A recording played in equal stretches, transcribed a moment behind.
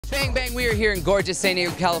Bang Bang, we are here in gorgeous San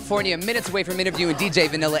Diego, California, minutes away from interviewing DJ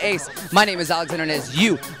Vanilla Ace. My name is Alexander Nez.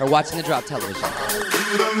 You are watching The Drop Television.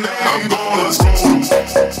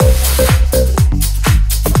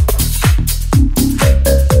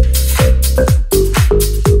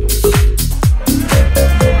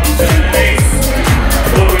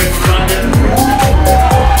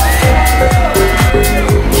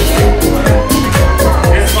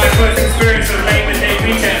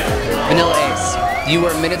 You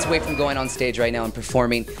are minutes away from going on stage right now and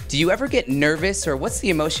performing. Do you ever get nervous, or what's the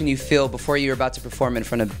emotion you feel before you're about to perform in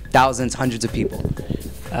front of thousands, hundreds of people?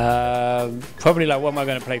 Probably like, what am I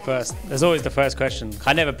going to play first? That's always the first question.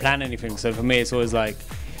 I never plan anything, so for me it's always like,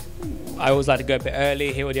 I always like to go a bit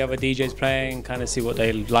early, hear what the other DJs playing, kind of see what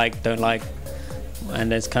they like, don't like, and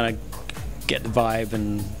then kind of get the vibe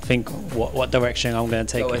and think what direction I'm going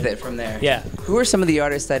to take. Go with it from there. Yeah. Who are some of the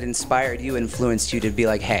artists that inspired you, influenced you to be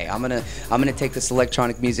like, hey, I'm gonna take this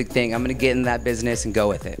electronic music thing, I'm gonna get in that business and go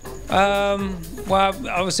with it? Well,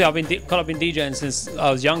 obviously I've been DJing since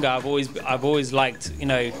I was younger. I've always liked, you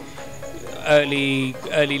know, early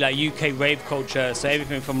like UK rave culture. So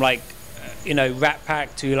everything from like, you know, Rat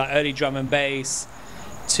Pack to like early drum and bass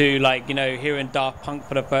to like, you know, hearing Daft Punk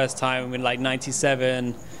for the first time in like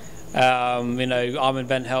 '97. You know, Armin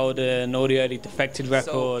van Helden, all the early Defected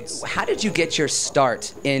records. So, how did you get your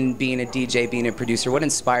start in being a DJ, being a producer? What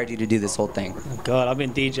inspired you to do this whole thing? God, I've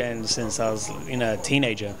been DJing since I was, you know, a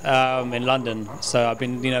teenager in London. So I've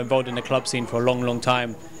been, you know, involved in the club scene for a long, long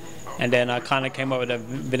time. And then I kind of came up with a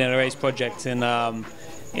Vanilla Ace project in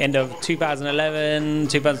end of 2011,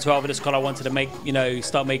 2012. I just kind of wanted to make, you know,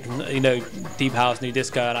 start making, you know, deep house, new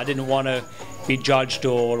disco, and I didn't want to be judged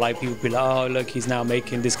or like people be like, oh look, he's now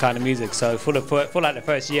making this kind of music. So for like the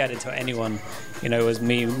first year, I didn't tell anyone, you know, it was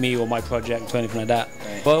me or my project or anything like that.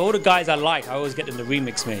 Right. But all the guys I like, I always get them to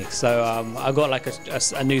remix me. So I got like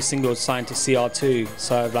a new single signed to CR2.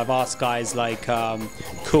 So I've asked guys like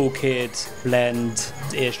Cool Kid, Blend,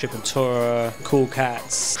 Earstrip and Tora, Cool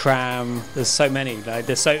Cats, Cram. There's so many. Like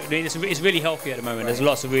it's really healthy at the moment. Right. There's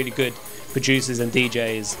lots of really good producers and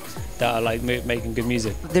DJs that are like making good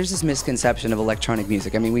music. There's this misconception of electronic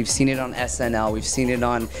music. I mean, we've seen it on SNL, we've seen it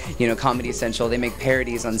on, you know, Comedy Central. They make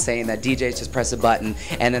parodies on saying that DJs just press a button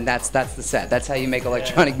and then that's the set. That's how you make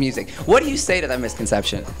electronic music. What do you say to that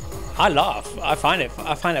misconception? I laugh. I find it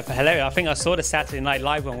hilarious. I think I saw the Saturday Night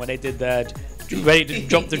Live one where they did the ready to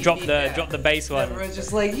drop the bass one. Everyone's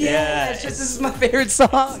just like, this is my favorite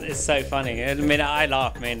song. It's so funny. I mean, I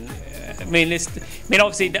laugh. I mean,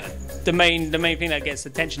 obviously the main thing that gets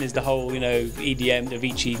attention is the whole, you know, EDM, the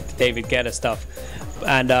Avicii, David Guetta stuff,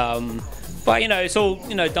 and but you know, it's all,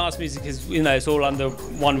 you know, dance music is, you know, it's all under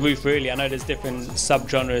one roof really. I know there's different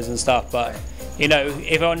subgenres and stuff, but you know,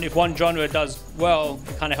 if one genre does well,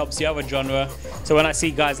 it kind of helps the other genre. So when I see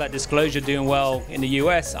guys like Disclosure doing well in the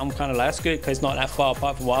US, I'm kind of like, that's good because it's not that far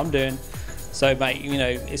apart from what I'm doing. So, mate, you know,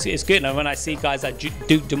 it's good. And when I see guys like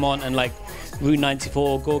Duke Dumont and like Route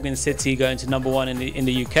 94, Gorgon City going to #1 in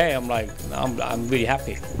the UK, I'm like, I'm really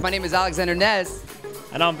happy. My name is Alexander Nez.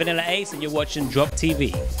 And I'm Vanilla Ace, and you're watching Drop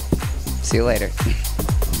TV. See you later.